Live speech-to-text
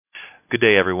Good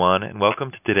day, everyone, and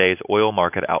welcome to today's Oil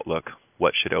Market Outlook.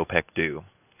 What should OPEC do?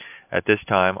 At this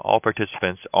time, all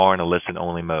participants are in a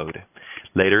listen-only mode.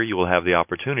 Later, you will have the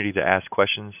opportunity to ask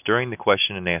questions during the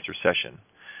question and answer session.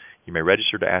 You may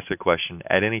register to ask a question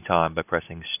at any time by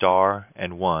pressing star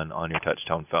and 1 on your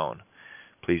touch-tone phone.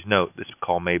 Please note this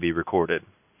call may be recorded.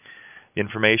 The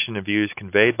information and views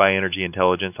conveyed by Energy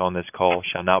Intelligence on this call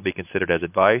shall not be considered as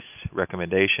advice,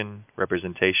 recommendation,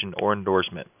 representation, or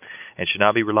endorsement, and should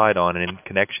not be relied on in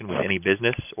connection with any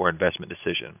business or investment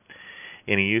decision.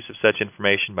 Any use of such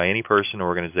information by any person or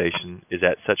organization is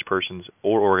at such person's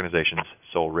or organization's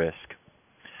sole risk.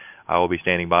 I will be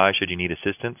standing by should you need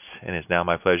assistance, and it's now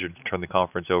my pleasure to turn the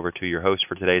conference over to your host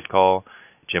for today's call,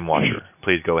 Jim Washer.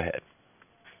 Please go ahead.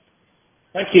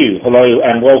 Thank you. Hello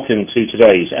and welcome to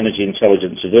today's Energy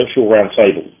Intelligence Virtual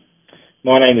Roundtable.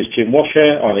 My name is Jim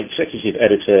Washer. I'm Executive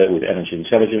Editor with Energy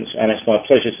Intelligence, and it's my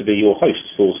pleasure to be your host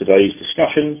for today's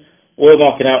discussion, Oil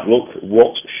Market Outlook,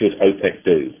 what should OPEC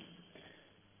do?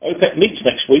 OPEC meets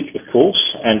next week, of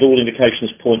course, and all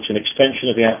indications point to an extension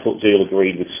of the output deal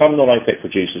agreed with some non-OPEC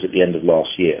producers at the end of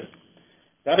last year.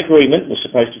 That agreement was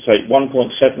supposed to take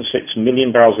 1.76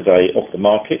 million barrels a day off the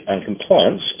market, and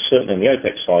compliance, certainly on the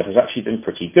OPEC side, has actually been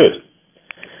pretty good.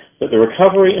 But the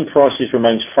recovery in prices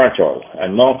remains fragile,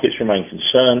 and markets remain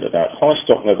concerned about high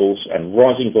stock levels and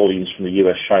rising volumes from the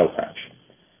US shale patch.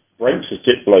 Brent has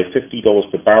dipped below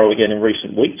 $50 per barrel again in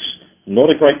recent weeks,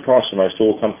 not a great price for most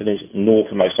oil companies, nor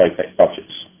for most OPEC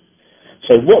budgets.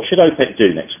 So what should OPEC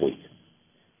do next week?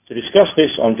 To discuss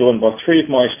this, I'm joined by three of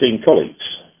my esteemed colleagues.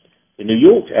 In New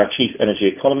York, our Chief Energy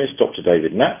Economist, Dr.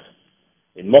 David Knapp.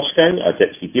 In Moscow, our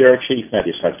Deputy Bureau Chief,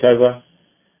 Nadia Sadkova.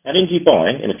 And in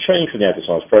Dubai, in a change from the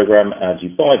advertised programme, our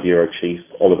Dubai Bureau Chief,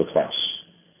 Oliver Klaus.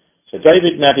 So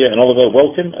David, Nadia and Oliver,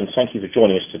 welcome and thank you for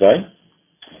joining us today.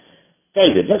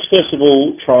 David, let's first of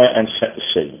all try and set the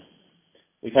scene.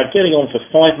 We've had getting on for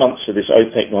 5 months of this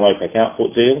OPEC non-OPEC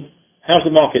output deal. How's the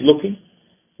market looking?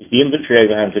 Is the inventory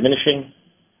overhang diminishing?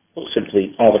 Or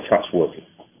simply, are the cuts working?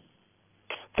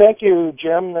 Thank you,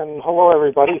 Jim, and hello,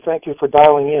 everybody. Thank you for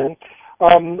dialing in.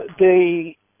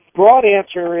 The broad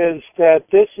answer is that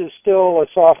this is still a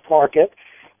soft market,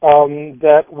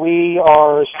 that we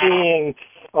are seeing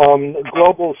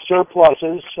global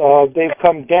surpluses. They've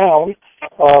come down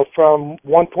from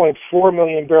 1.4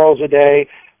 million barrels a day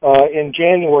in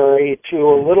January to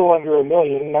a little under a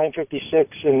million,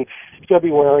 956 in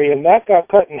February, and that got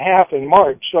cut in half in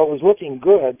March, so it was looking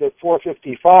good at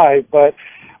 455, but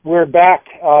we're back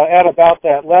at about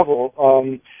that level.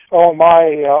 Our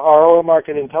Oil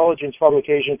Market Intelligence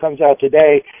publication comes out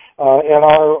today, and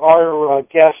our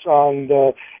guess on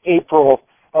the April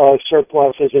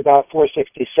surplus is about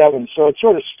 467, so it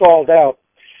sort of stalled out.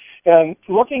 And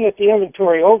looking at the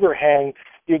inventory overhang,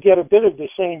 you get a bit of the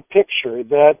same picture,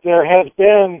 that there has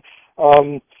been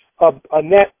a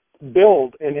net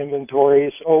build in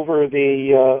inventories over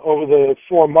the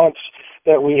 4 months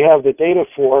that we have the data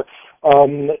for.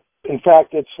 In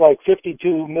fact, it's like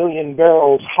 52 million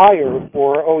barrels higher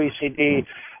for OECD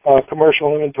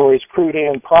commercial inventories, crude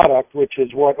and product, which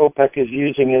is what OPEC is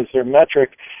using as their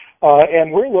metric.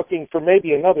 And we're looking for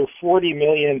maybe another 40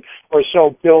 million or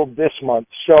so build this month.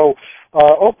 So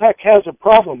OPEC has a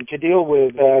problem to deal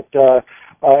with at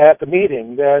the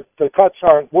meeting, that the cuts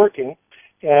aren't working.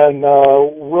 And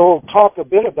we'll talk a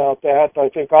bit about that. I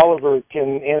think Oliver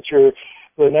can answer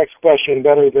the next question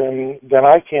better than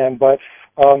I can, but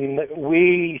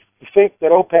we think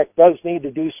that OPEC does need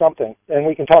to do something, and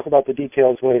we can talk about the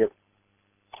details later.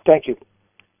 Thank you.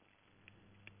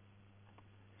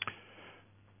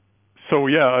 So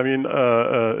yeah, I mean,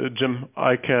 Jim,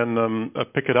 I can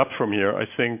pick it up from here. I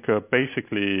think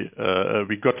basically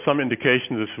we got some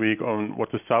indication this week on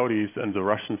what the Saudis and the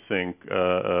Russians think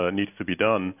needs to be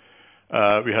done.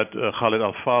 We had Khalid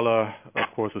Al-Faleh,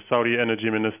 of course, the Saudi energy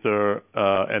minister,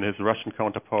 and his Russian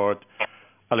counterpart,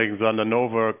 Alexander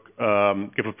Novak,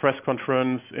 give a press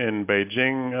conference in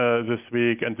Beijing this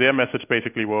week, and their message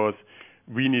basically was,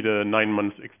 we need a 9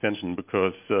 months extension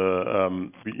because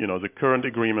the current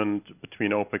agreement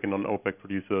between OPEC and non-OPEC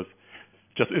producers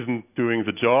just isn't doing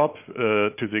the job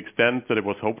to the extent that it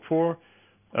was hoped for.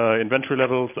 Inventory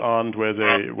levels aren't where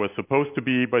they were supposed to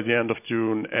be by the end of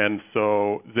June, and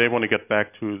so they want to get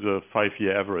back to the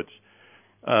 5-year average.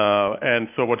 And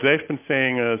so what they've been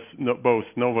saying is both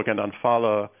Novak and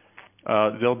Al-Faleh,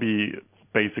 they'll be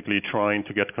basically trying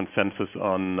to get consensus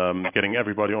on getting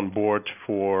everybody on board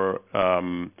for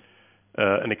an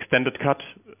extended cut,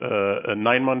 a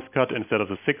 9 months cut instead of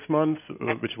the 6 months,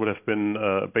 which would have been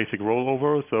a basic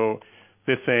rollover. So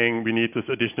they're saying we need this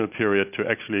additional period to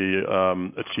actually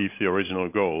achieve the original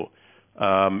goal.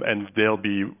 And they'll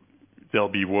be they'll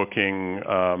be working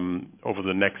over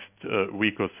the next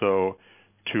week or so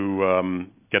to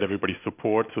get everybody's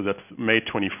support. So that's May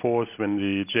 24th when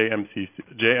the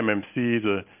JMMC,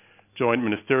 the Joint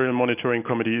Ministerial Monitoring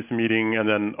Committee, is meeting, and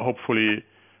then hopefully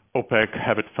OPEC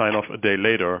have it sign off a day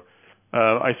later.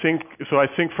 I think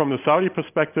from the Saudi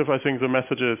perspective, I think the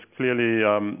message is clearly,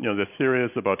 they're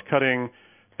serious about cutting,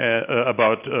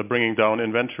 about bringing down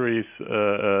inventories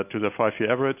to the 5-year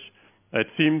average. It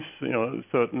seems,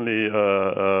 certainly,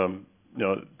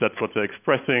 that's what they're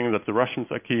expressing, that the Russians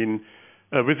are keen.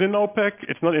 Within OPEC,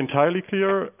 it's not entirely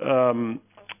clear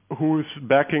who's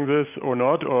backing this or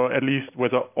not, or at least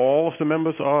whether all of the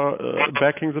members are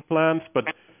backing the plans. But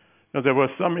there were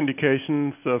some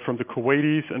indications from the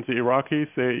Kuwaitis and the Iraqis.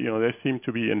 They seem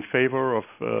to be in favor of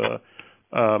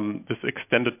this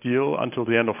extended deal until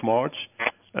the end of March.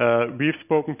 We've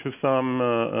spoken to some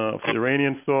of the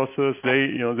Iranian sources.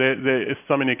 There is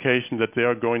some indication that they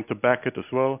are going to back it as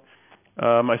well.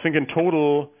 I think in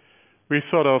total, we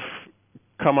sort of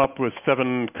come up with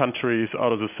 7 countries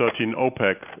out of the 13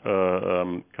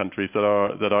 OPEC countries that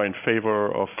are in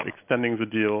favor of extending the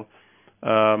deal.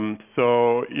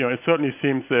 So it certainly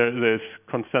seems there's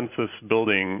consensus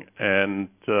building, and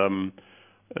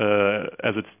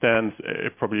as it stands,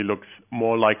 it probably looks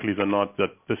more likely than not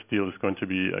that this deal is going to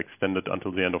be extended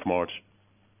until the end of March.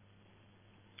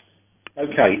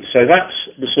 Okay, so that's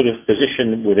the sort of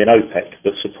position within OPEC,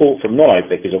 but support from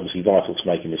non-OPEC is obviously vital to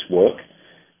making this work.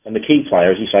 And the key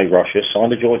player, as you say, Russia,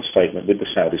 signed a joint statement with the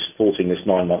Saudis supporting this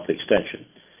 9-month extension.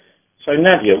 So,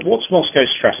 Nadia, what's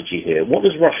Moscow's strategy here? What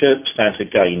does Russia stand to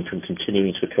gain from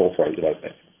continuing to cooperate with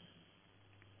OPEC?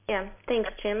 Yeah, thanks,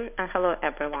 Jim, and hello,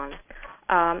 everyone.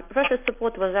 Russia's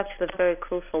support was actually very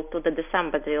crucial to the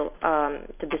December deal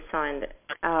to be signed.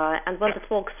 And when the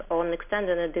talks on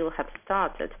extending the deal have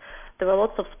started, there were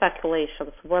lots of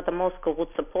speculations whether Moscow would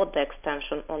support the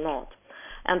extension or not.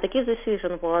 And the key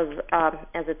decision was,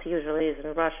 as it usually is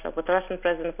in Russia, with Russian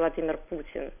President Vladimir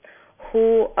Putin,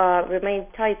 who remained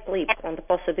tight-lipped on the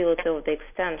possibility of the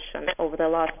extension over the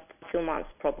last 2 months,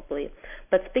 probably.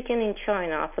 But speaking in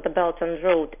China for the Belt and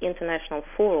Road International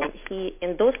Forum, he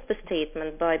endorsed the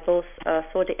statement by both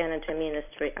Saudi Energy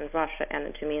Ministry and Russia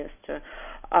Energy Minister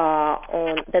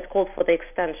that called for the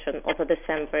extension of the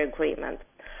December agreement.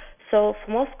 So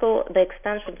for Moscow, the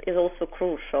extension is also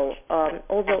crucial.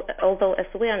 Although, as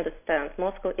we understand,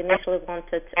 Moscow initially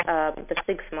wanted the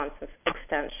 6 months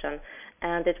extension,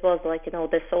 and it was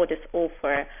the Saudis'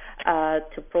 offer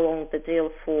to prolong the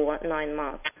deal for 9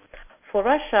 months. For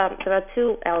Russia, there are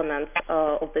 2 elements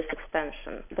of this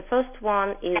extension. The first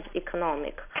one is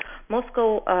economic.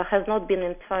 Moscow has not been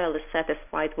entirely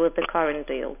satisfied with the current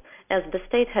deal, as the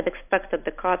state had expected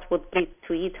the cut would lead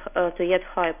to yet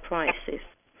higher prices.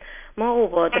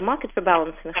 Moreover, the market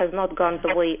rebalancing has not gone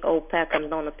the way OPEC and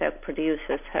non-OPEC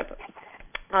producers have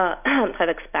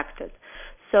expected.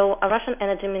 So, Russian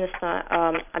Energy Minister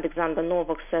Alexander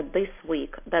Novak said this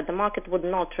week that the market would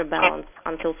not rebalance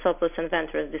until surplus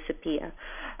inventories disappear,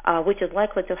 which is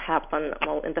likely to happen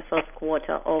in the first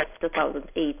quarter of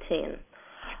 2018.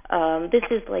 This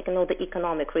is the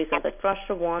economic reason that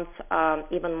Russia wants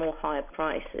even more higher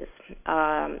prices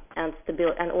and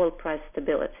oil price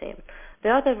stability. The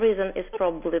other reason is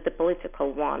probably the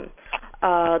political one.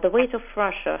 The weight of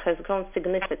Russia has grown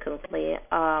significantly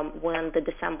when the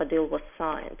December deal was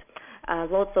signed.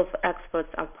 Lots of experts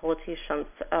and politicians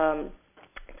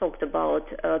talked about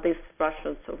this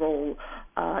Russia's role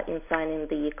in signing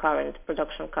the current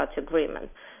production cut agreement.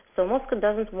 So Moscow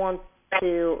doesn't want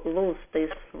to lose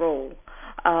this role.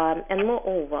 And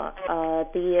moreover,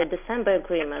 the December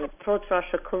agreement brought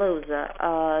Russia closer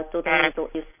to the Middle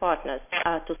East partners,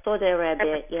 to Saudi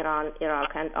Arabia, Iran,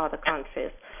 Iraq, and other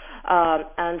countries.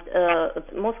 And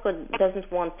Moscow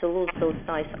doesn't want to lose those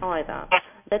ties either.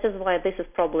 That is why this is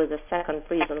probably the second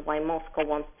reason why Moscow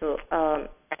wants to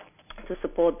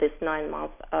support this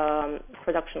 9-month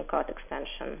production cut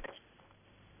extension.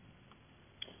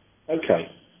 Okay.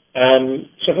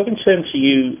 So if I can turn to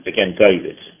you again,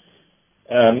 David.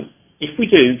 If we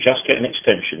do just get an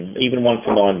extension, even one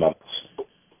for 9 months,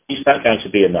 is that going to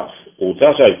be enough? Or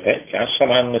does OPEC, as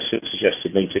some analysts have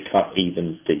suggested, need to cut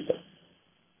even deeper?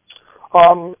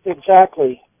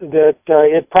 Exactly. That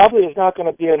it probably is not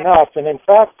going to be enough. And in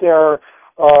fact, there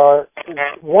are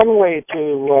one way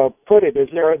to put it is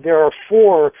there are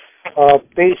 4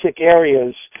 basic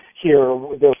areas here.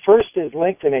 The first is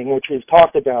lengthening, which we've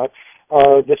talked about.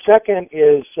 The second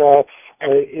is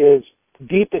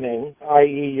deepening,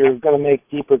 i.e., you're going to make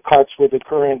deeper cuts with the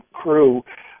current crew.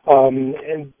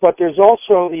 But there's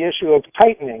also the issue of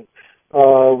tightening.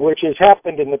 which has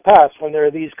happened in the past when there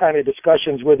are these kind of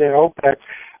discussions within OPEC.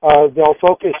 They'll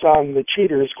focus on the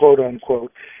cheaters, quote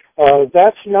unquote.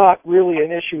 That's not really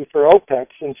an issue for OPEC,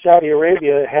 since Saudi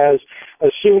Arabia has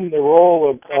assumed the role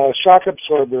of shock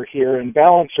absorber here and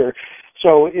balancer.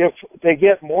 So if they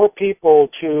get more people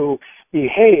to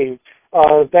behave,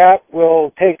 that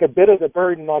will take a bit of the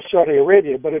burden off Saudi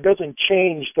Arabia, but it doesn't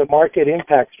change the market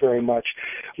impacts very much.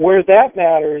 Where that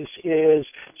matters is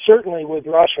certainly with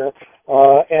Russia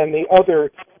and the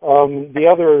other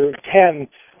 10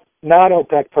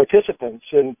 non-OPEC participants.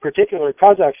 In particular,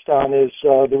 Kazakhstan is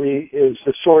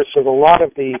the source of a lot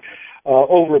of the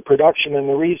overproduction, and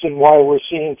the reason why we're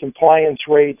seeing compliance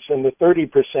rates in the 30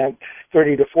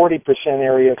 to 40%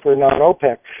 area for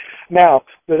non-OPEC. Now,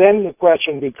 then the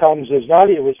question becomes, as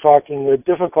Nadia was talking, the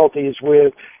difficulties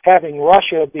with having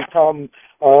Russia become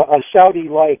a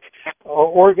Saudi-like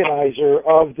organizer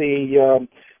of the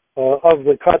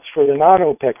cuts for the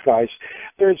non-OPEC guys.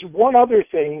 There's one other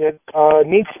thing that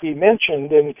needs to be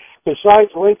mentioned, and besides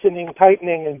lengthening,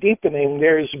 tightening, and deepening,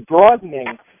 there's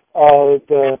broadening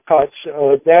the cuts,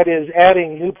 that is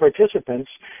adding new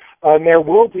participants. There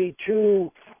will be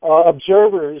two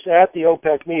observers at the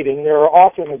OPEC meeting. There are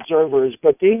often observers,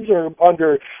 but these are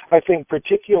under, I think,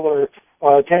 particular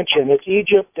attention. It's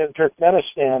Egypt and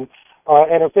Turkmenistan.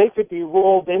 And if they could be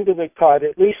rolled into the cut,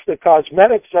 at least the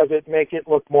cosmetics of it make it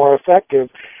look more effective.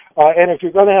 And if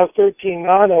you're going to have 13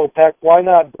 non-OPEC, why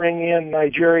not bring in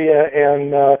Nigeria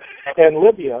and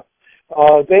Libya?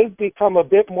 They've become a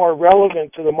bit more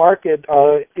relevant to the market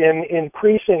in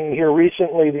increasing here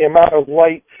recently the amount of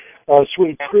light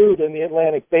sweet crude in the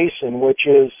Atlantic Basin, which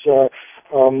is the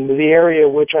area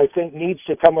which I think needs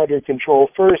to come under control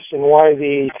first, and why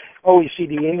the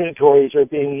OECD inventories are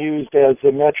being used as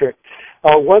a metric.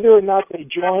 Whether or not they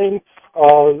join,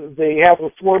 they have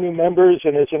 4 new members,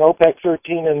 and it's an OPEC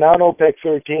 13 and non-OPEC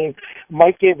 13,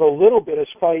 might give a little bit of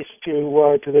spice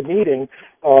to the meeting,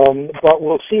 but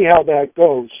we'll see how that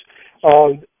goes.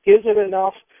 Is it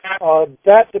enough?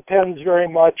 That depends very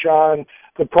much on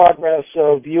the progress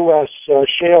of U.S.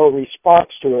 shale response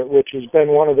to it, which has been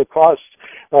one of the causes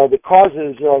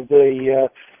of the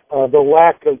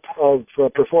lack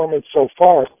of performance so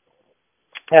far.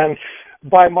 And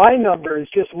by my numbers,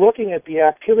 just looking at the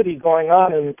activity going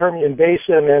on in the Permian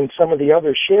Basin and some of the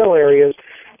other shale areas,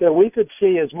 that we could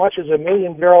see as much as 1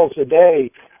 million barrels a day,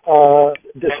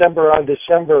 December on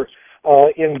December,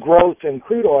 in growth in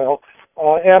crude oil.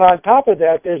 And on top of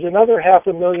that, there's another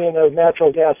 500,000 of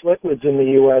natural gas liquids in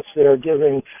the U.S. that are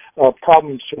giving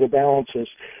problems to the balances.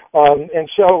 And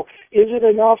so is it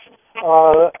enough?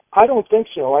 I don't think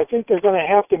so. I think they're going to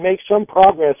have to make some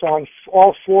progress on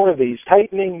all 4 of these,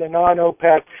 tightening the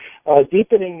non-OPEC,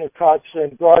 deepening the cuts,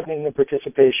 and broadening the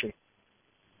participation.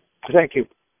 Thank you.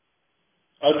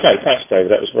 Okay, thanks,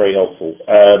 David. That was very helpful.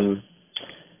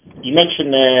 You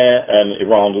mentioned there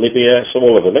Iran, Libya. So,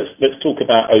 Oliver, let's talk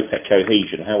about OPEC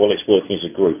cohesion, how well it's working as a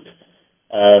group.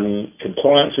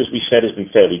 Compliance, as we said, has been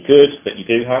fairly good, but you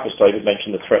do have, as David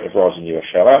mentioned, the threat of rising US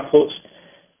shale outputs.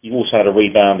 You've also had a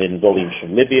rebound in volumes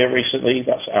from Libya recently.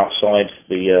 That's outside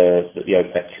the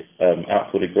OPEC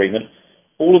output agreement.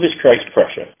 All of this creates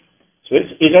pressure. So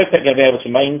is OPEC going to be able to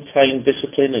maintain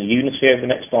discipline and unity over the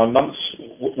next 9 months?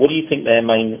 What do you think their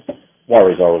main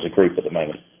worries are as a group at the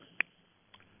moment?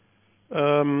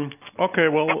 Okay,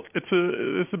 well,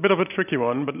 it's a bit of a tricky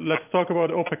one, but let's talk about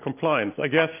OPEC compliance. I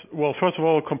guess, well, first of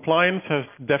all, compliance has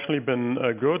definitely been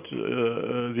good.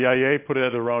 The IEA put it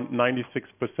at around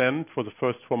 96% for the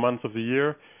first 4 months of the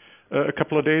year a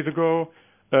couple of days ago.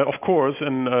 Of course,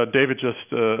 and David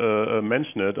just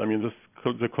mentioned it, I mean,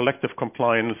 the collective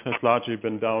compliance has largely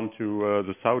been down to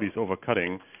the Saudis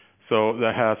overcutting. So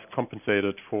that has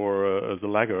compensated for the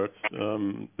laggards.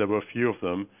 There were a few of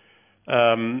them.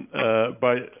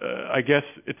 But I guess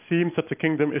it seems that the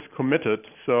kingdom is committed,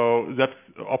 so that's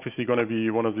obviously going to be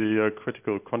one of the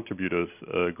critical contributors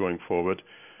going forward.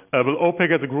 Will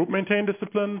OPEC as a group maintain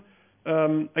discipline?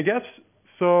 I guess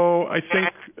so. I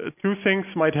think 2 things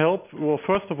might help. Well,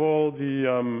 first of all,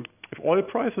 if oil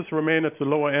prices remain at the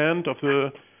lower end of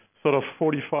the sort of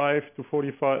 45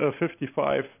 to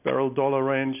 55 barrel dollar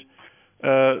range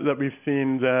that we've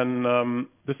seen, then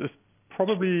this is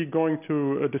probably going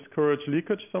to discourage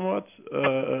leakage somewhat.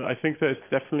 I think there's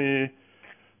definitely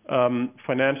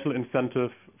financial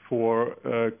incentive for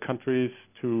countries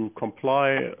to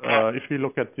comply. If you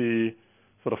look at the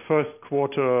sort of first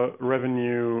quarter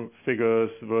revenue figures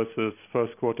versus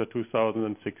first quarter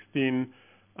 2016,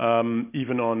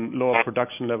 even on lower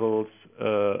production levels,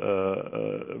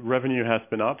 revenue has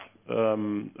been up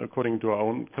according to our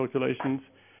own calculations.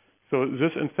 So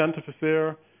this incentive is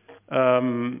there.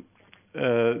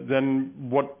 then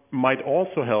what might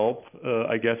also help,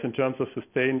 I guess, in terms of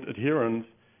sustained adherence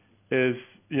is,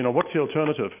 what's the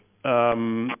alternative?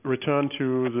 Return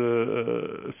to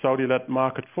the Saudi-led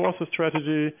market forces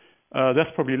strategy.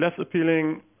 That's probably less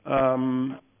appealing.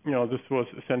 This was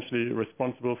essentially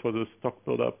responsible for the stock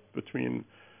buildup between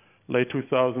late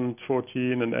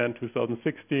 2014 and end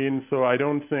 2016. So I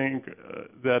don't think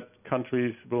that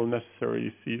countries will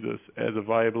necessarily see this as a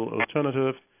viable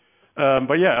alternative.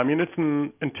 But yeah, I mean, it's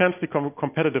an intensely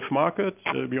competitive market.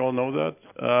 We all know that.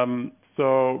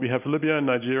 So we have Libya and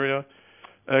Nigeria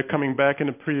coming back in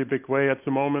a pretty big way at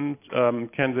the moment.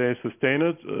 Can they sustain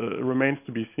it? Remains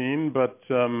to be seen. But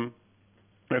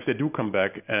if they do come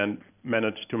back and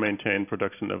manage to maintain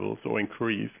production levels or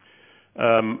increase,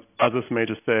 others may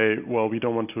just say, well, we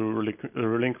don't want to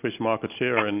relinquish market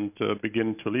share and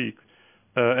begin to leak.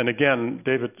 And again,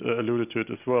 David alluded to it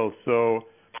as well. So,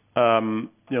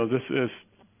 this is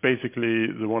basically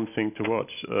the one thing to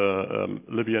watch,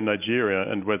 Libya and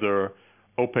Nigeria, and whether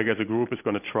OPEC as a group is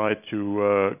going to try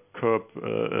to curb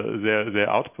their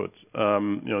output.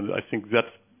 I think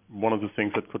that's one of the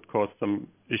things that could cause some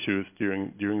issues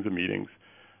during the meetings,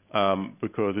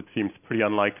 because it seems pretty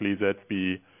unlikely that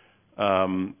we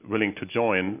willing to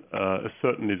join,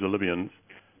 certainly the Libyans.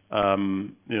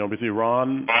 With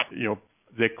Iran,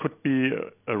 there could be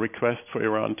a request for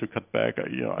Iran to cut back.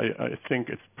 I think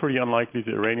it's pretty unlikely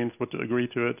the Iranians would agree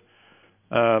to it.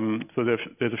 So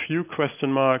there's a few question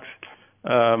marks.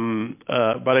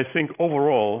 But I think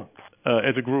overall,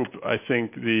 as a group, I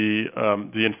think the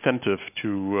incentive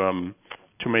to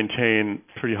maintain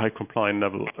pretty high compliance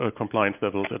levels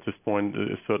at this point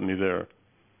is certainly there.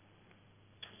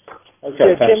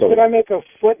 Okay, Jim, could I make a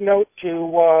footnote to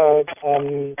what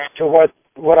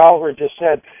Oliver just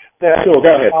said? That sure,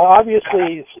 go ahead.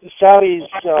 Obviously, Saudi's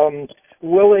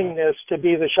willingness to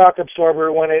be the shock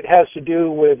absorber when it has to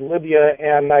do with Libya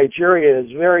and Nigeria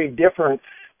is very different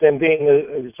than being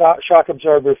the shock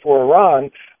absorber for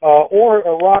Iran or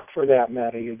Iraq, for that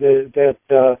matter.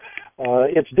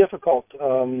 It's difficult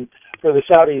for the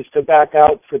Saudis to back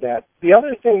out for that. The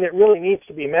other thing that really needs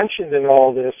to be mentioned in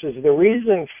all this is the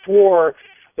reason for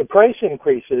the price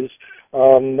increases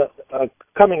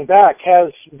coming back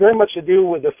has very much to do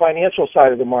with the financial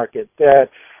side of the market. That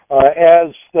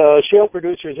as the shale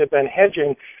producers have been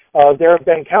hedging, there have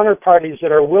been counterparties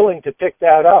that are willing to pick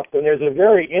that up. And there's a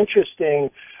very interesting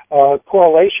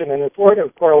correlation, an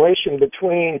important correlation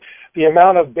between the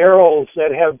amount of barrels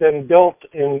that have been built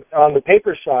on the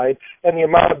paper side and the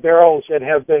amount of barrels that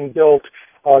have been built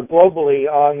globally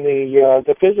on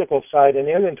the physical side and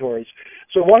inventories.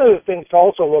 So one of the things to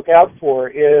also look out for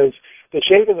is the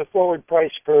shape of the forward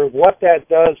price curve, what that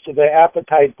does to the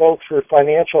appetite both for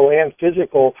financial and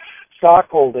physical stock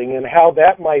holding, and how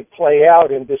that might play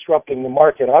out in disrupting the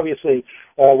market. Obviously,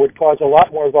 would cause a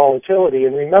lot more volatility.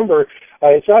 And remember,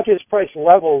 it's not just price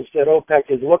levels that OPEC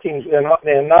is looking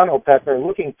and non-OPEC are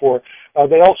looking for.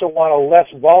 They also want a less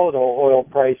volatile oil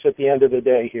price at the end of the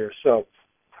day here. So.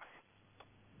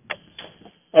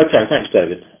 Okay, thanks,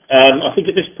 David. I think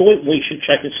at this point we should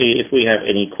check and see if we have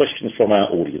any questions from our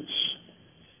audience.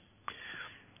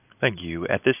 Thank you.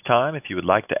 At this time, if you would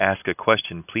like to ask a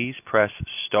question, please press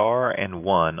star and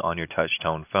 1 on your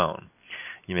touch-tone phone.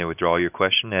 You may withdraw your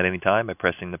question at any time by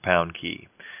pressing the pound key.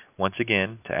 Once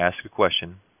again, to ask a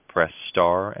question, press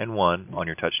star and 1 on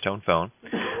your touch-tone phone,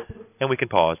 and we can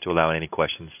pause to allow any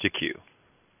questions to queue.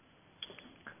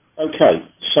 Okay,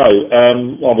 so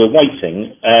while we're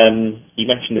waiting, you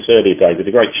mentioned this earlier, David,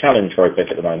 the great challenge for OPEC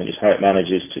at the moment is how it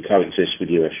manages to coexist with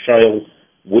US shale,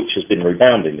 which has been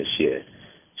rebounding this year.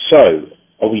 So,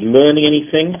 are we learning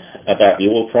anything about the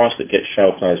oil price that gets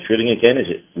shale players drilling again? Is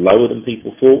it lower than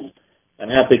people thought?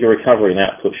 And how big a recovery in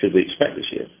output should we expect this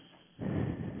year?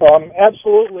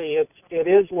 Absolutely, it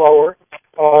is lower.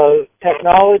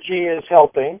 Technology is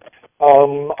helping.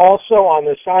 Also, on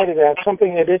the side of that,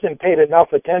 something that isn't paid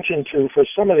enough attention to for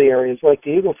some of the areas, like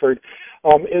the Eagle Ford,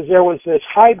 is there was this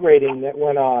high grading that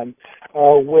went on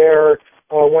where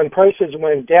when prices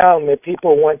went down, that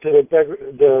people went to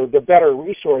the better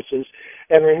resources.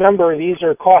 And remember, these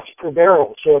are costs per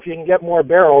barrel. So if you can get more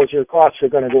barrels, your costs are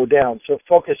going to go down. So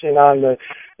focusing on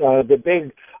the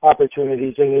big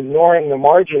opportunities and ignoring the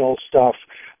marginal stuff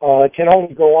can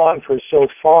only go on for so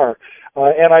far.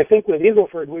 And I think with Eagle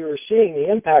Ford, we were seeing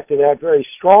the impact of that very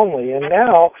strongly. And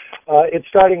now it's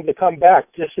starting to come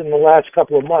back just in the last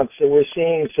couple of months. So we're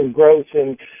seeing some growth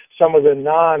in some of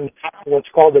the what's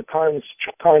called the Karnes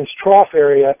Trough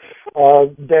area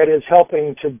that is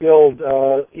helping to build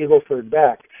Eagle Ford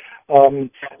back.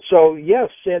 So yes,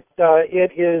 it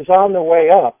is on the way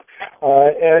up.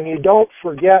 And you don't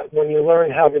forget when you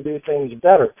learn how to do things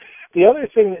better. The other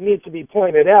thing that needs to be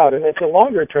pointed out, and it's a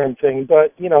longer-term thing,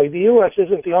 but, the U.S.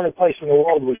 isn't the only place in the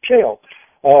world with shale.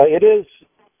 It is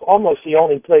almost the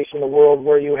only place in the world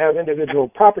where you have individual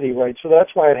property rights, so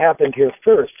that's why it happened here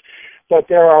first. But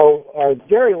there are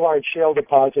very large shale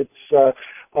deposits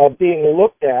being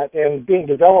looked at and being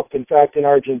developed, in fact, in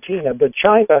Argentina. But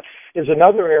China is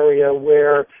another area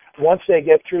where once they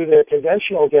get through their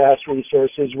conventional gas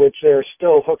resources, which they're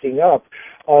still hooking up,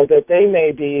 that they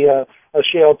may be a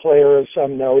shale player of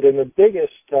some note. And the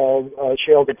biggest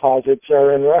shale deposits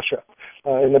are in Russia,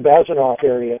 in the Bazanov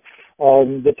area.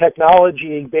 The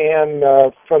technology ban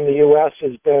from the U.S.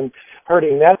 has been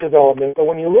hurting that development. But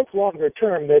when you look longer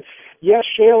term, that yes,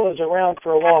 shale is around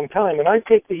for a long time, and I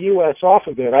take the U.S. off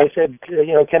of it. I said,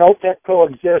 can OPEC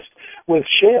coexist with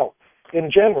shale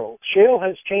in general? Shale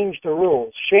has changed the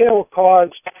rules. Shale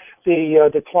caused the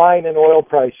decline in oil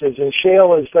prices, and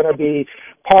shale is going to be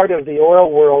part of the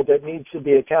oil world that needs to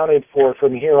be accounted for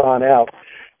from here on out.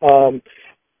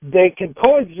 They can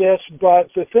coexist, but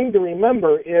the thing to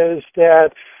remember is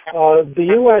that the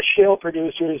U.S. shale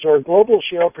producers or global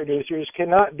shale producers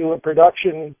cannot do a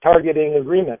production targeting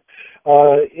agreement.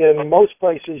 In most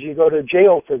places, you go to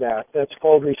jail for that. That's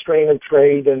called restraint of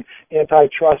trade and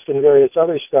antitrust and various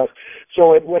other stuff.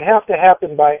 So it would have to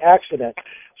happen by accident.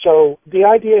 So the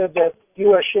idea that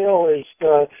U.S. shale is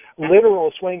the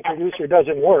literal swing producer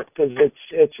doesn't work because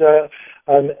it's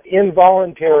an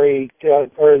involuntary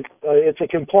or it's a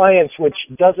compliance which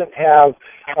doesn't have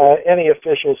any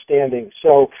official standing.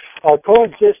 So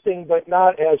coexisting but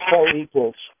not as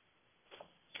co-equals.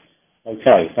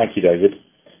 Okay, thank you, David.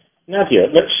 Nadia,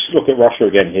 let's look at Russia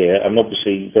again here, and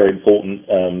obviously very important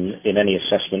in any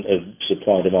assessment of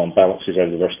supply and demand balances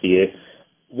over the rest of the year.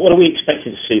 What are we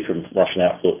expecting to see from Russian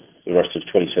output for the rest of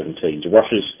 2017? Do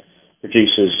Russia's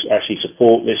producers actually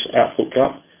support this output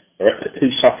cut? Or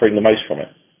who's suffering the most from it?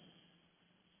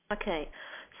 Okay,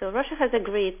 so Russia has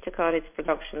agreed to cut its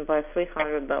production by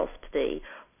 300 barrels per day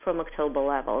from October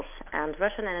levels, and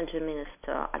Russian Energy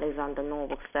Minister Alexander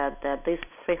Novak said that this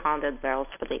 300 barrels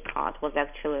per day cut was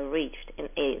actually reached in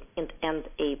end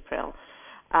April.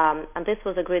 And this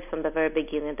was agreed from the very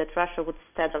beginning that Russia would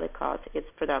steadily cut its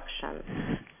production.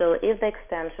 So if the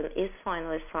extension is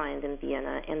finally signed in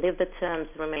Vienna and if the terms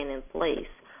remain in place,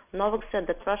 Novak said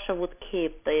that Russia would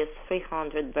keep this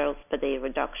 300 barrels per day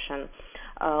reduction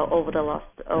over the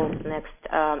next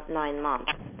 9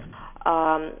 months.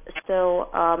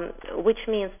 Which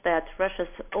means that Russia's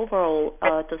overall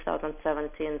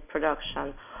 2017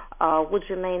 production would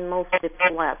remain mostly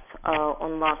flat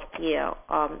on last year,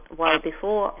 while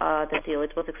before the deal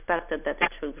it was expected that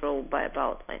it should grow by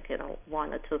about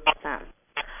 1 or 2%.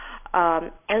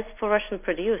 As for Russian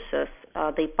producers,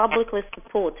 they publicly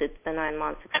supported the 9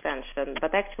 months extension,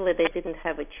 but actually they didn't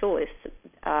have a choice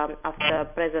after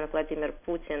President Vladimir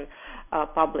Putin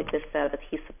publicly said that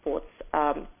he supports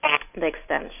the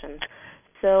extension.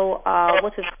 So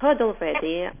what we've heard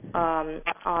already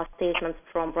are statements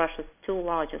from Russia's two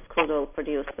largest crude oil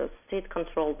producers,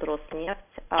 state-controlled Rosneft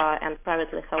and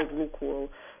privately held Lukoil.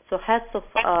 So heads of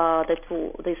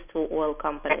these two oil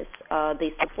companies,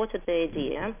 they supported the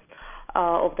idea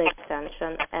of the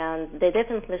extension, and they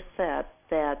definitely said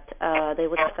that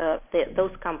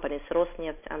those companies,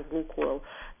 Rosneft and Lukoil,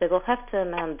 they will have to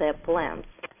amend their plans.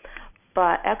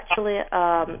 But actually,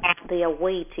 they are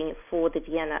waiting for the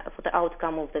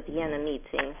outcome of the Vienna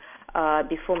meeting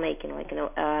before making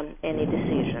any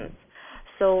decisions.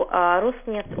 So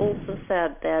Rosneft also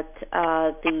said that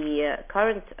the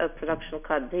current production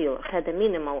cut deal had a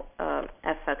minimal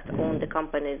effect on the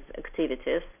company's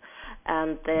activities,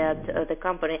 and that the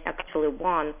company actually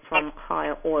won from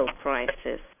higher oil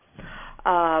prices.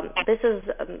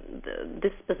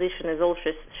 This position is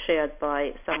also shared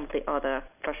by some of the other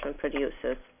Russian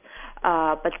producers,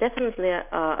 but definitely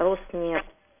Rosneft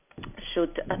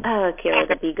should carry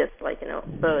the biggest,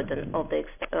 burden of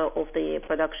the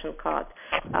production cut,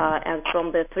 and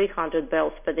from the 300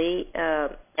 barrels per day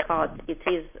cut,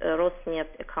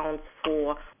 Rosneft accounts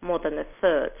for more than a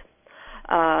third.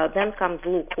 Then comes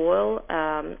Lukoil,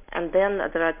 and then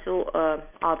there are two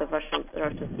other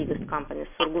Russia's biggest companies,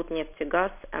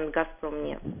 Surgutneftegas and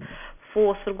Gazpromneft.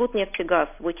 For Surgutneftegas,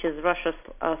 which is Russia's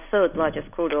third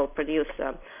largest crude oil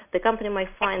producer, the company might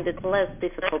find it less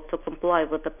difficult to comply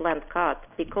with the planned cut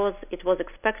because it was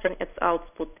expecting its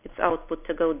output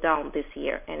to go down this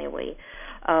year anyway.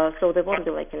 So there won't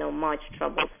be much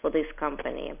trouble for this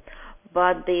company.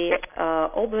 But the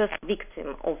obvious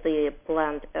victim of the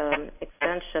planned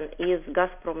extension is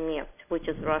Gazpromneft, which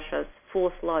is Russia's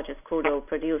fourth largest crude oil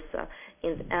producer,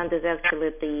 and is actually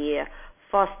the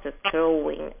fastest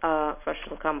growing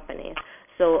Russian company.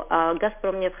 So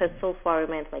Gazpromneft has so far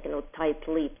remained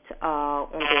tight-lipped on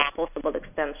the possible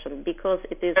extension because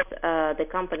it is the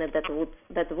company that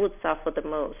would suffer the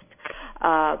most.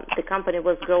 The company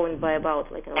was growing by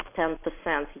about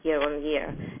 10% year on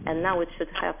year, and now it should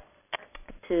have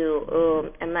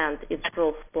to amend its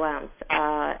growth plans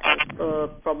and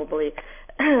probably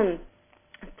to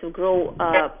grow,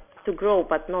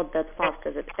 but not that fast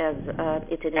as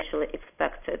it initially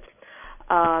expected.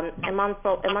 Among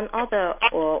other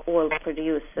oil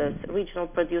producers, regional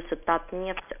producer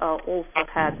Tatneft also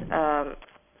had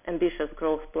ambitious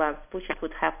growth plans, which it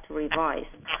would have to revise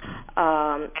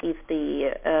if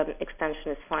the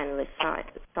extension is finally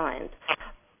signed.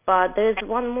 But there is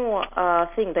one more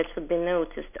thing that should be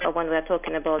noticed when we are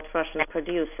talking about Russian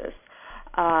producers.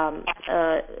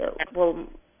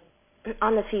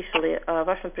 Unofficially,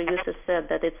 Russian producers said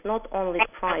that it's not only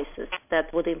prices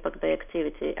that would impact the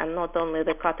activity and not only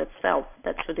the cut itself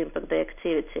that should impact the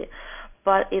activity,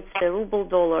 but it's the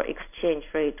ruble-dollar exchange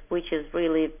rate, which is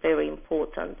really very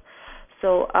important.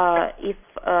 So if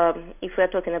we're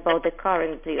talking about the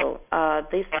current deal,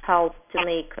 this helps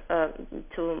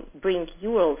to bring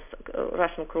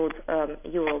Russian crude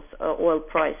Urals oil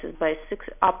prices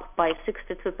up by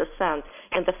 62%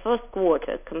 in the first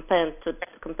quarter compared to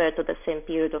the same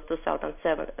period of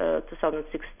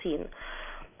 2016.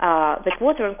 The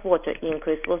quarter-on-quarter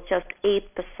increase was just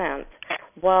 8%,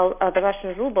 while the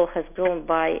Russian ruble has grown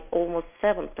by almost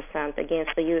 7%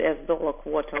 against the US dollar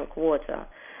quarter-on-quarter.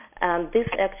 And this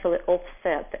actually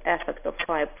offset the effect of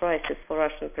high prices for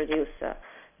Russian producer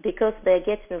because they're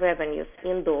getting revenues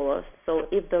in dollars. So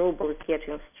if the ruble is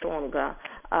getting stronger,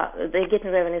 they're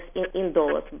getting revenues in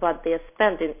dollars, but they're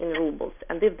spending in rubles.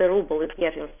 And if the ruble is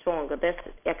getting stronger, this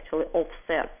actually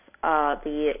offsets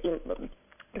the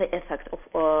effect of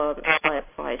higher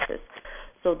prices.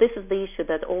 So this is the issue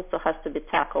that also has to be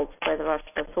tackled by the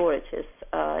Russian authorities,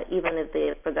 even if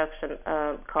the production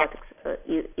cut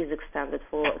is extended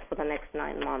for the next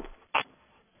 9 months.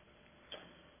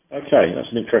 Okay,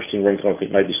 that's an interesting wrinkle. I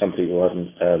think maybe some people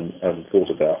haven't thought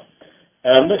about.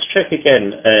 Let's check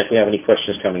again if we have any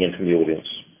questions coming in from the audience.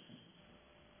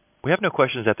 We have no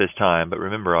questions at this time, but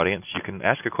remember, audience, you can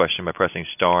ask a question by pressing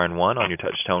star and 1 on your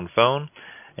touch-tone phone,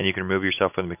 and you can remove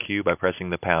yourself from the queue by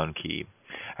pressing the pound key.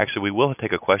 Actually, we will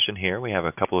take a question here. We have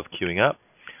a couple of queuing up.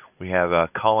 We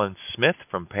have Colin Smith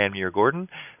from Panmure Gordon.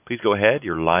 Please go ahead.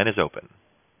 Your line is open.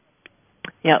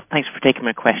 Yeah, thanks for taking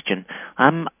my question.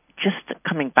 Just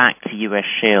coming back to U.S.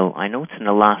 shale, I noticed in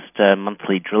the last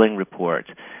monthly drilling report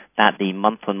that the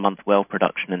month-on-month well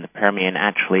production in the Permian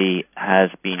actually has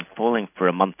been falling for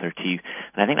a month or two.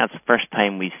 And I think that's the first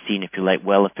time we've seen, if you like,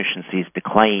 well efficiencies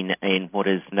decline in what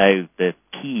is now the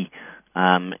key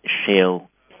shale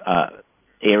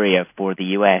area for the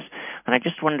U.S. And I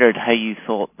just wondered how you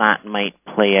thought that might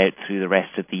play out through the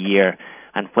rest of the year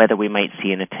and whether we might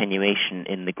see an attenuation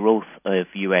in the growth of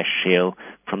U.S. shale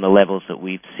from the levels that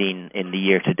we've seen in the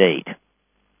year to date.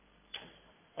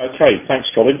 Okay, thanks,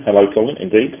 Colin. Hello, Colin.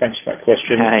 Indeed, thanks for that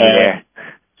question. Hi there.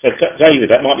 So, David,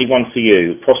 that might be one for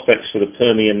you. Prospects for the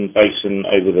Permian Basin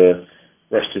over the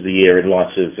rest of the year in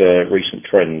light of recent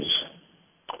trends.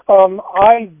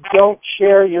 I don't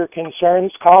share your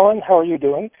concerns, Colin. How are you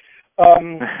doing?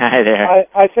 Hi there.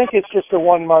 I think it's just a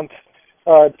 1-month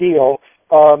deal.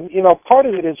 Part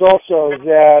of it is also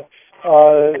that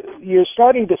you're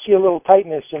starting to see a little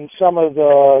tightness in some of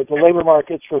the labor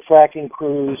markets for fracking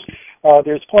crews.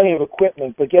 There's plenty of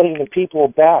equipment, but getting the people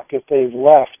back if they've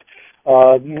left,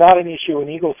 not an issue in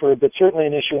Eagle Ford, but certainly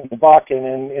an issue in the Bakken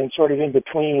and sort of in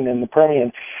between in the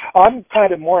Permian. I'm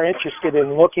kind of more interested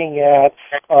in looking at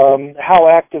how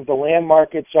active the land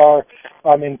markets are.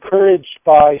 I'm encouraged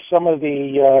by some of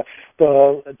the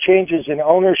changes in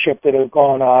ownership that have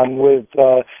gone on with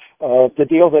the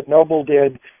deal that Noble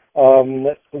did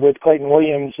with Clayton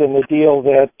Williams and the deal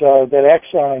that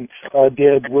Exxon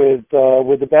did with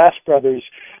the Bass brothers.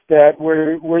 That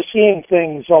we're seeing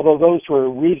things, although those were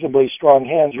reasonably strong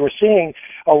hands, we're seeing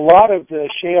a lot of the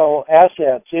shale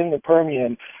assets in the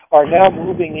Permian are now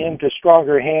moving into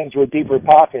stronger hands with deeper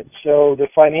pockets. So the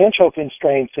financial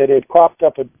constraints that had cropped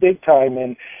up a big time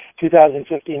in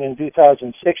 2015 and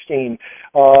 2016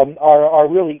 are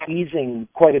really easing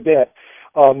quite a bit.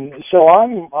 So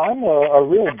I'm a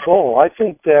real bull. I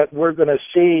think that we're going to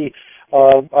see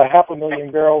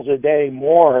 500,000 barrels a day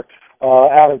more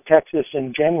out of Texas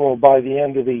in general by the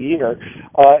end of the year.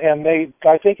 And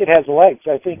I think it has legs.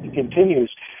 I think it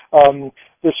continues.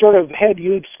 The sort of head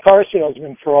used car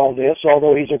salesman for all this,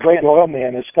 although he's a great oil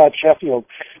man, is Scott Sheffield.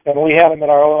 And we had him at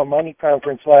our Oil Money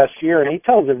Conference last year, and he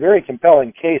tells a very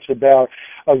compelling case about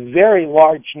a very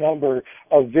large number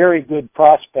of very good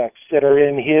prospects that are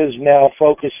in his now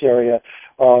focus area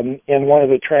in one of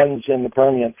the trends in the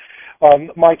Permian.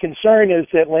 My concern is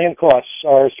that land costs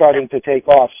are starting to take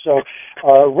off. So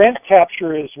rent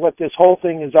capture is what this whole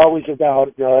thing is always about.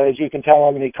 As you can tell,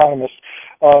 I'm an economist.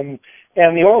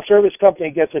 And the oil service company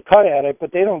gets a cut at it,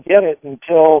 but they don't get it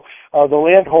until the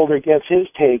landholder gets his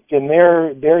take, and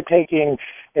they're taking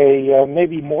a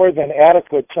maybe more than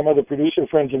adequate, some of the producer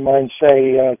friends of mine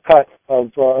say, cut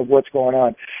of what's going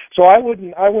on. So I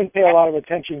wouldn't pay a lot of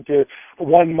attention to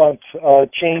 1 month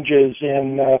changes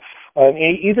in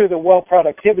either the well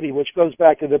productivity, which goes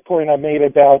back to the point I made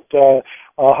about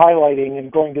highlighting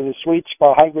and going to the sweet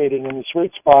spot, high grading in the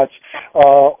sweet spots,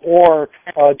 or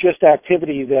just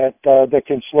activity that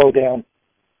can slow down.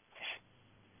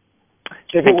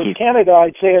 If it was Canada,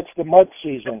 I'd say it's the mud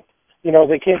season. You know,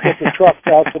 they can't get the trucks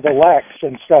out to the lakes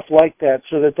and stuff like that,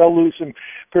 so that they'll lose some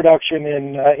production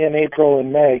in April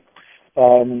and May.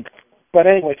 But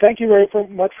anyway, thank you very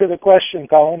much for the question,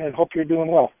 Colin, and hope you're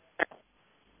doing well.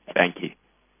 Thank you.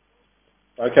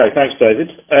 Okay, thanks, David.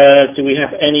 Do we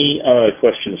have any other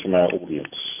questions from our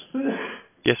audience?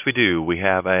 Yes, we do. We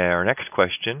have our next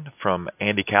question from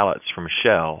Andy Calitz from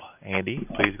Shell. Andy,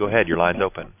 please go ahead. Your line's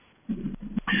open.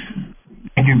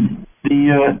 Thank you.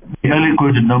 The earlier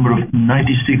quoted number of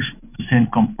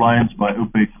 96% compliance by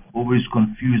OPEC always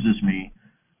confuses me.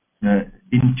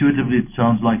 Intuitively, it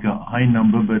sounds like a high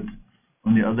number, but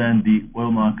on the other hand, the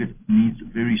oil market needs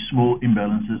very small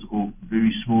imbalances or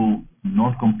very small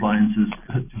non-compliances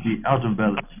to be out of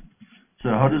balance. So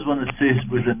how does one assess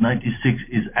whether 96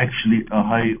 is actually a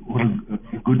high or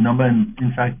a good number, and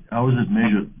in fact, how is it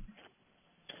measured?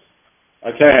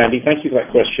 Okay, Andy, thank you for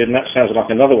that question. That sounds like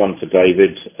another one for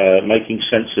David, making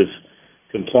sense of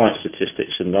compliance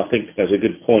statistics, and I think there's a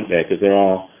good point there because there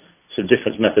are some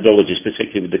different methodologies,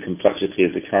 particularly with the complexity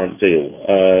of the current deal.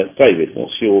 David,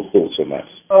 what's your thoughts on that?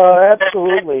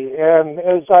 Absolutely, and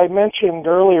as I mentioned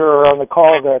earlier on the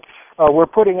call that we're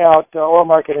putting out oil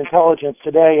market intelligence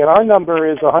today, and our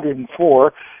number is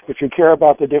 104, if you care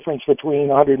about the difference between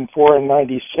 104 and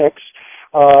 96.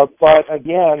 But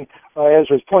again, as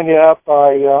was pointed out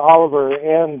by Oliver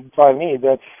and by me,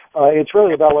 that it's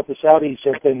really about what the Saudis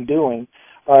have been doing,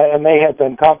 and they have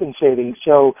been compensating.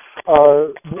 So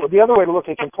the other way to look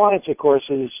at compliance, of course,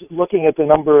 is looking at the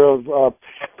number of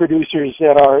producers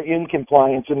that are in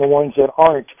compliance and the ones that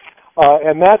aren't.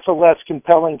 And that's a less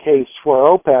compelling case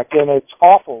for OPEC, and it's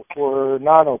awful for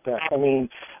non-OPEC. I mean,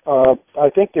 I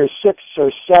think there's 6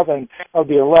 or 7 of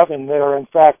the 11 that are, in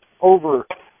fact, over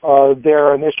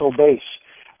their initial base.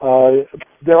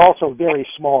 They're also very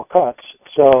small cuts,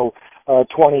 so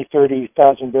 20,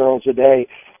 30,000 barrels a day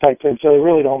type thing, so they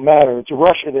really don't matter. It's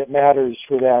Russia that matters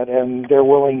for that, and their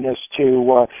willingness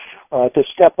to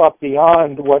step up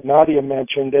beyond what Nadia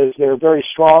mentioned as their very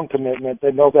strong commitment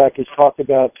that Novak has talked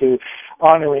about to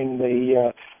honoring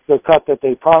the cut that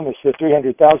they promised, the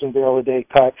 300,000 barrel a day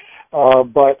cut.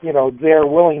 But, you know, their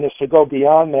willingness to go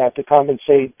beyond that to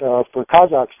compensate for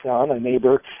Kazakhstan, a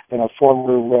neighbor and a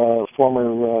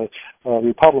former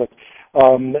republic,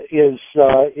 is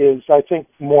I think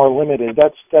more limited.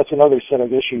 That's another set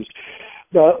of issues.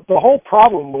 The whole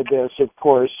problem with this, of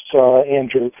course,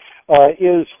 Andrew,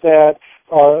 is that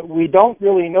we don't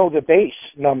really know the base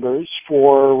numbers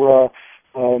for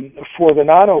the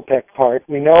non-OPEC part.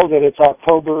 We know that it's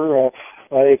October,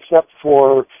 except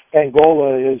for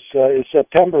Angola is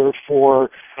September for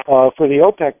the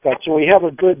OPEC cut. So we have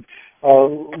a good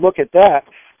look at that.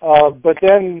 But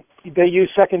then they use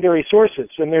secondary sources,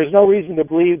 and there's no reason to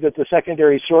believe that the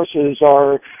secondary sources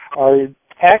are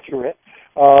accurate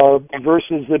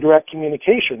versus the direct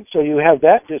communication. So you have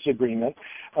that disagreement.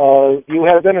 You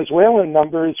have Venezuelan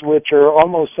numbers, which are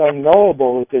almost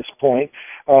unknowable at this point,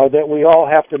 that we all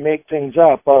have to make things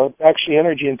up. Actually,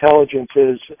 Energy Intelligence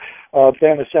has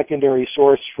been a secondary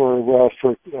source for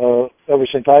ever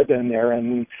since I've been there,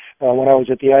 and when I was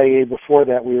at the IEA before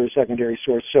that, we were a secondary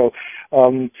source. So,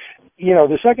 you know,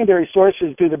 the secondary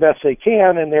sources do the best they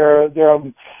can, and they're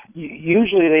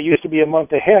usually they used to be a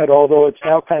month ahead, although it's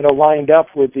now kind of lined up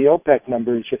with the OPEC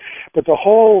numbers. But the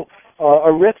whole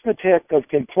arithmetic of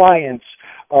compliance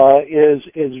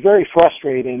is very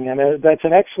frustrating, and that's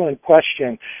an excellent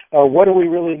question. What do we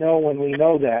really know when we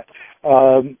know that?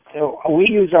 We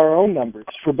use our own numbers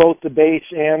for both the base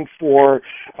and for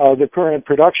the current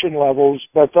production levels,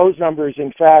 but those numbers,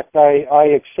 in fact, I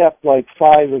accept like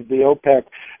 5 of the OPEC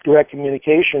direct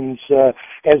communications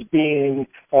as being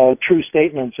true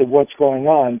statements of what's going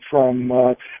on from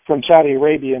Saudi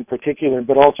Arabia in particular,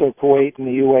 but also Kuwait and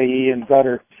the UAE and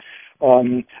Qatar.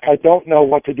 I don't know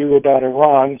what to do about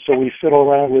Iran, so we fiddle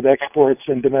around with exports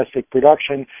and domestic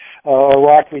production.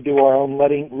 Iraq, we do our own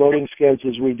loading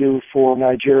schedules as we do for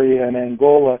Nigeria and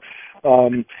Angola.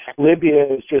 Libya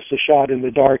is just a shot in the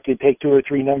dark. You take 2 or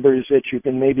 3 numbers that you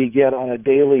can maybe get on a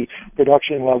daily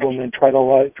production level and then try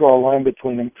to draw a line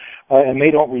between them. And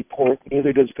they don't report,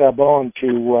 neither does Gabon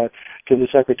to the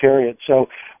Secretariat. So,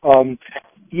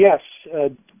 yes,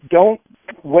 don't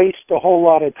waste a whole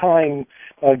lot of time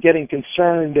getting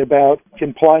concerned about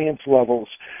compliance levels.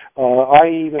 I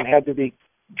even had to be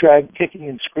dragged kicking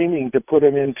and screaming to put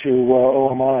them into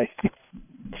OMI.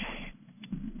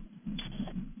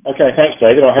 Okay, thanks,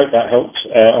 David. I hope that helps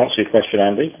answer your question,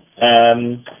 Andy.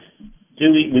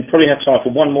 We probably have time for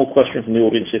one more question from the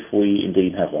audience if we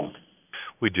indeed have one.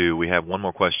 We do. We have one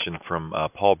more question from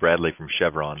Paul Bradley from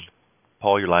Chevron.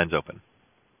 Paul, your line's open.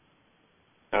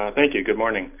 Thank you. Good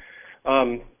morning.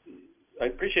 I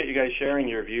appreciate you guys sharing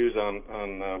your views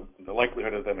on the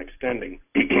likelihood of them extending.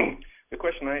 The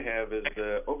question I have is,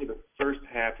 over the first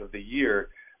half of the year,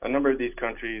 a number of these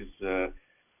countries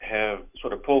have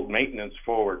sort of pulled maintenance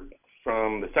forward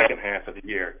from the second half of the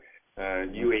year.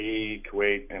 UAE,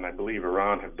 Kuwait, and I believe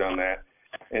Iran have done that.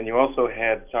 And you also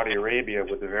had Saudi Arabia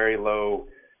with a very low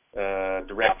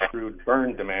direct crude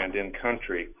burn demand in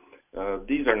country.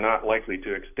 These are not likely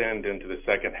to extend into the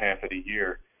second half of the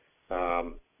year.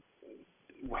 How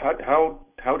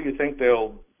do you think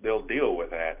they'll deal with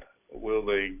that? Will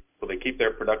they keep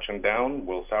their production down?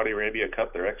 Will Saudi Arabia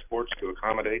cut their exports to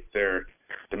accommodate their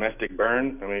domestic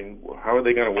burn? I mean, how are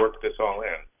they going to work this all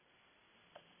in?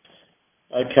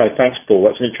 Okay, thanks, Paul.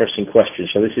 That's an interesting question.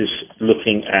 So this is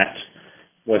looking at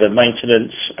whether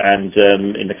maintenance and,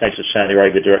 in the case of Saudi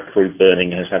Arabia, direct crude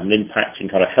burning has had an impact in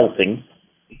kind of helping,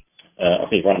 I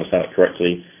think if I understand it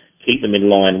correctly, keep them in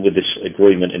line with this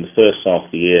agreement in the first half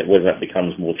of the year, whether that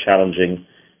becomes more challenging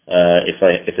if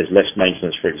there's less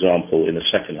maintenance, for example, in the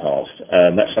second half.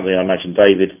 That's something I imagine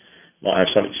David might have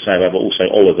something to say about, but also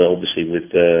Oliver, obviously,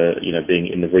 with being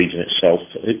in the region itself.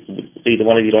 Either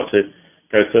one of you like to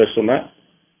go first on that?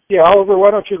 Yeah, Oliver,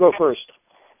 why don't you go first?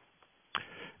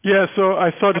 Yeah, so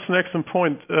I thought it's an excellent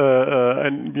point,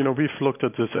 and we've looked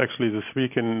at this actually this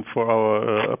weekend for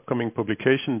our upcoming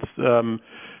publications, and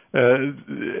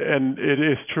it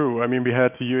is true. I mean, we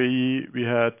had the UAE, we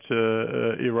had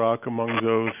Iraq among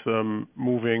those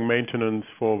moving maintenance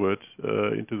forward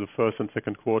into the first and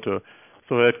second quarter,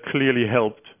 so that clearly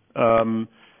helped.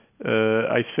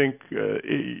 I think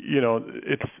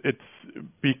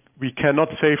we cannot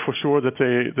say for sure that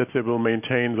they will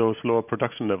maintain those lower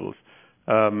production levels.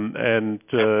 And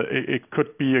it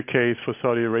could be a case for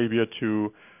Saudi Arabia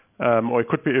to, or it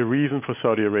could be a reason for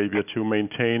Saudi Arabia to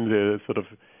maintain the sort of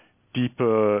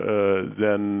deeper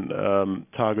than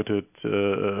targeted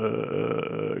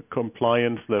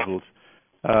compliance levels.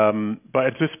 But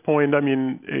at this point, I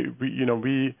mean,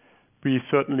 we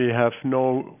certainly have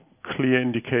no clear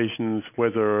indications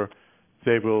whether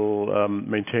they will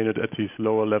maintain it at these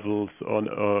lower levels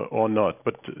or not.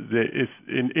 But there is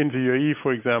in the UAE,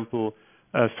 for example,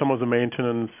 some of the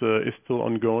maintenance is still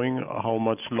ongoing. How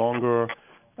much longer?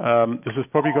 This is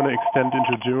probably going to extend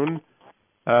into June.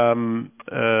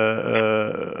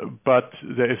 But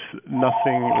there is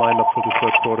nothing lined up for the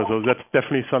third quarter. So that's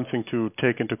definitely something to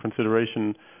take into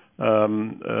consideration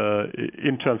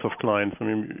in terms of clients. I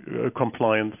mean,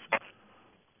 compliance.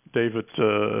 David,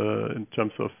 in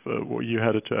terms of what you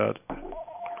had to add.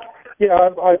 Yeah,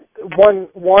 one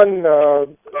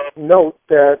note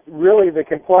that really the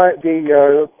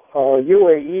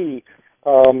UAE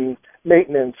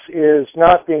maintenance is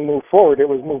not being moved forward. It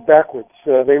was moved backwards.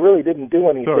 They really didn't do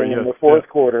anything in the fourth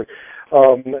quarter.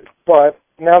 But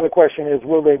now the question is,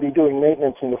 will they be doing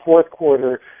maintenance in the fourth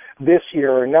quarter this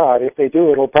year or not? If they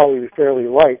do, it'll probably be fairly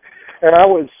light. And I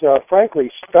was frankly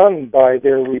stunned by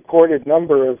their reported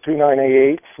number of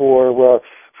 2988 for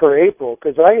April,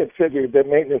 because I had figured that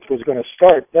maintenance was going to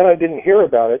start. Then I didn't hear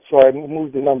about it, so I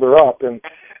moved the number up, and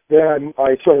then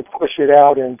I sort of pushed it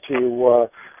out into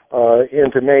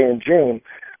May and June.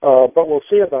 But we'll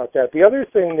see about that. The other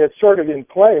thing that's sort of in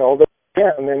play, although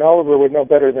again, and Oliver would know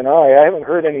better than I haven't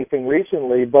heard anything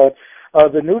recently, but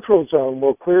the neutral zone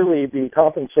will clearly be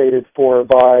compensated for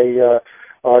by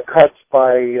cuts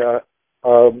by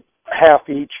half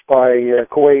each by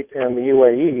Kuwait and the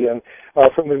UAE. And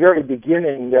from the very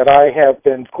beginning that I have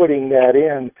been putting that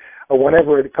in,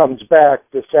 whenever it comes back,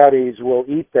 the Saudis will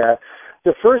eat that.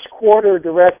 The first quarter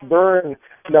direct burn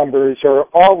numbers are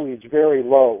always very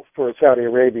low for Saudi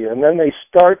Arabia, and then they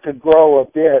start to grow a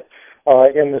bit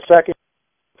in the second.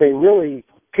 They really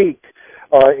peak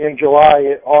in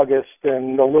July, August,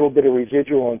 and a little bit of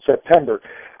residual in September.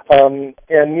 And,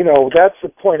 you know, that's the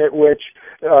point at which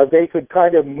they could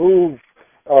kind of move.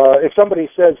 If somebody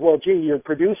says, well, gee, you're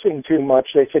producing too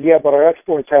much, they said, yeah, but our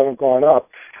exports haven't gone up.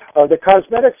 The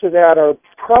cosmetics of that are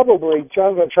probably,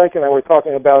 John Van Schaik and I were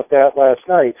talking about that last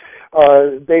night,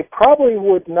 they probably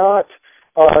would not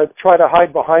try to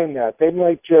hide behind that. They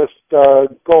might just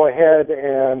go ahead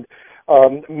and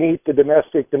meet the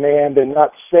domestic demand and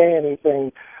not say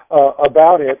anything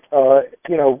about it,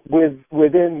 you know,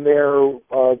 within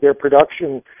their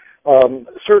production,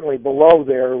 certainly below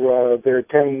their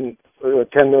 10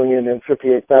 million and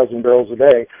 58,000 barrels a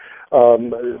day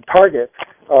target.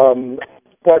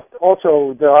 But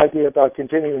also the idea about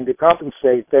continuing to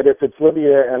compensate, that if it's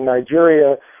Libya and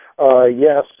Nigeria,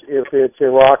 yes. If it's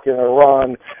Iraq and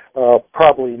Iran,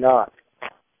 probably not.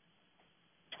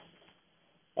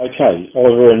 Okay,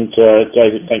 Oliver and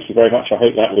David, thank you very much. I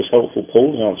hope that was helpful,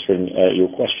 Paul, in answering your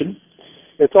question.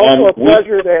 It's also a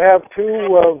pleasure to have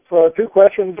two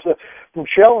questions from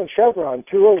Shell and Chevron,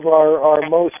 two of our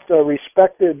most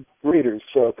respected readers.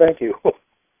 So thank you.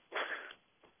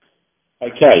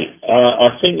 Okay,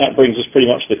 I think that brings us pretty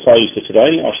much to the close for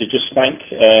today. I should just thank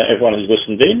everyone who's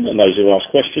listened in and those who asked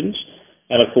questions,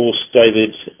 and of course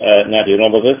David, Nadia and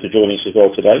Oliver for joining us as well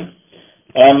today.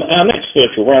 Our next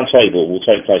virtual roundtable will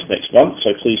take place next month,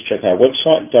 so please check our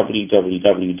website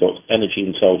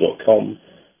www.energyintel.com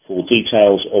for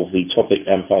details of the topic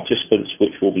and participants,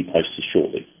 which will be posted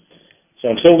shortly. So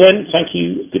until then, thank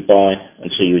you, goodbye,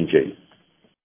 and see you in June.